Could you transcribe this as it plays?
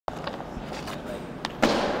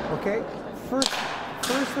Okay, first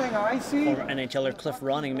thing I see... Former NHLer Cliff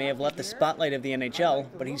Ronning may have left the spotlight of the NHL,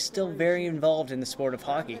 but he's still very involved in the sport of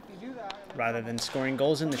hockey. Rather than scoring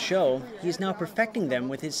goals in the show, he is now perfecting them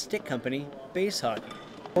with his stick company, Base Hockey.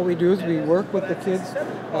 What we do is we work with the kids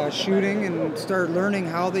shooting and start learning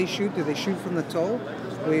how they shoot. Do they shoot from the toe,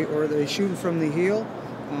 or are they shooting from the heel?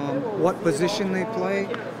 What position they play,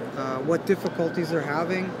 what difficulties they're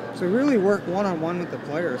having. So we really work one-on-one with the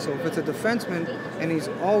player. So if it's a defenseman and he's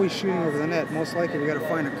always shooting over the net, most likely we got to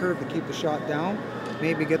find a curve to keep the shot down,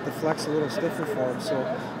 maybe get the flex a little stiffer for him. So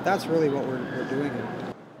that's really what we're doing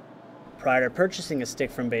here. Prior to purchasing a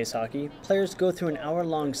stick from Base Hockey, players go through an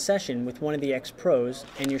hour-long session with one of the ex-pros,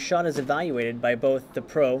 and your shot is evaluated by both the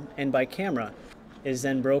pro and by camera. It is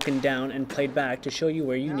then broken down and played back to show you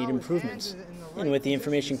where you need improvements. And with the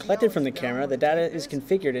information collected from the camera, the data is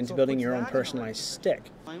configured into building your own personalized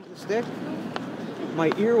stick.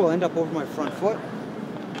 My ear will end up over my front foot.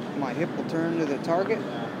 My hip will turn to the target.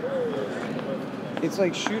 It's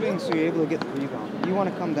like shooting, so you're able to get the rebound. You want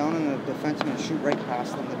to come down and the defenseman shoot right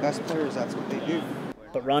past them. The best players, that's what they do.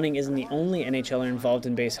 But Ronning isn't the only NHLer involved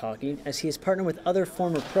in base hockey, as he has partnered with other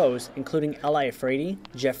former pros, including Eli Afraidy,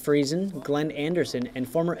 Jeff Friesen, Glenn Anderson, and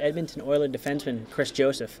former Edmonton Oilers defenseman Chris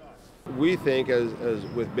Joseph. We think, as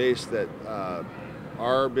with base, that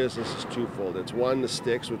our business is twofold. It's one, the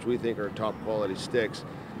sticks, which we think are top quality sticks.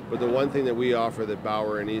 But the one thing that we offer that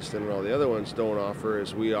Bauer and Easton and all the other ones don't offer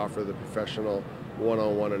is we offer the professional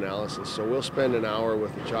one-on-one analysis. So we'll spend an hour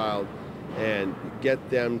with the child and get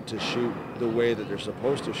them to shoot the way that they're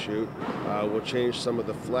supposed to shoot. We'll change some of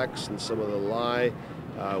the flex and some of the lie.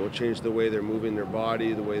 We'll change the way they're moving their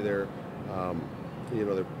body, the way they're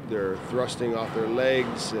thrusting off their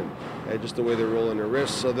legs, and just the way they're rolling their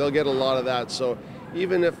wrists. So they'll get a lot of that. So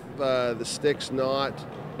even if the stick's not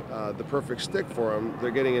the perfect stick for them,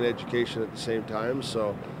 they're getting an education at the same time.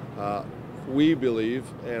 So we believe,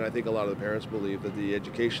 and I think a lot of the parents believe, that the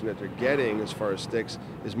education that they're getting as far as sticks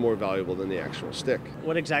is more valuable than the actual stick.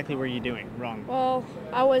 What exactly were you doing wrong? Well,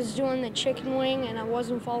 I was doing the chicken wing and I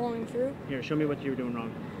wasn't following through. Here, show me what you were doing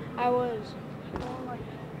wrong. I was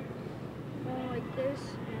going like this,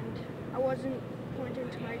 and I wasn't pointing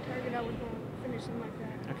to my target. I was going finishing like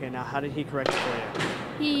that. Okay, now how did he correct it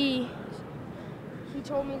for you? He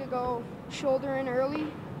told me to go shoulder in early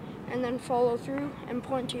and then follow through and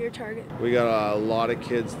point to your target. We got a lot of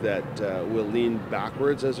kids that will lean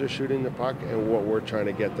backwards as they're shooting the puck, and what we're trying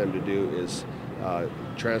to get them to do is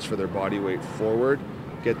transfer their body weight forward,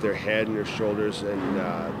 get their head and their shoulders and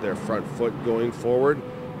their front foot going forward,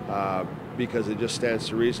 because it just stands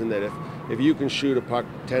to reason that if you can shoot a puck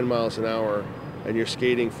 10 miles an hour and you're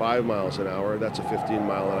skating 5 miles an hour, that's a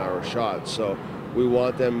 15-mile-an-hour shot. So we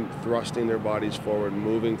want them thrusting their bodies forward,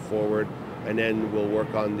 moving forward, and then we'll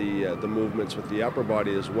work on the movements with the upper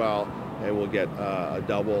body as well, and we'll get a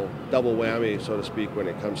double whammy, so to speak, when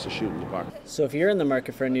it comes to shooting the puck. So if you're in the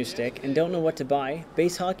market for a new stick and don't know what to buy,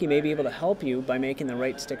 Base Hockey may be able to help you by making the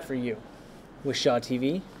right stick for you. With Shaw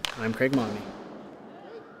TV, I'm Craig Monty.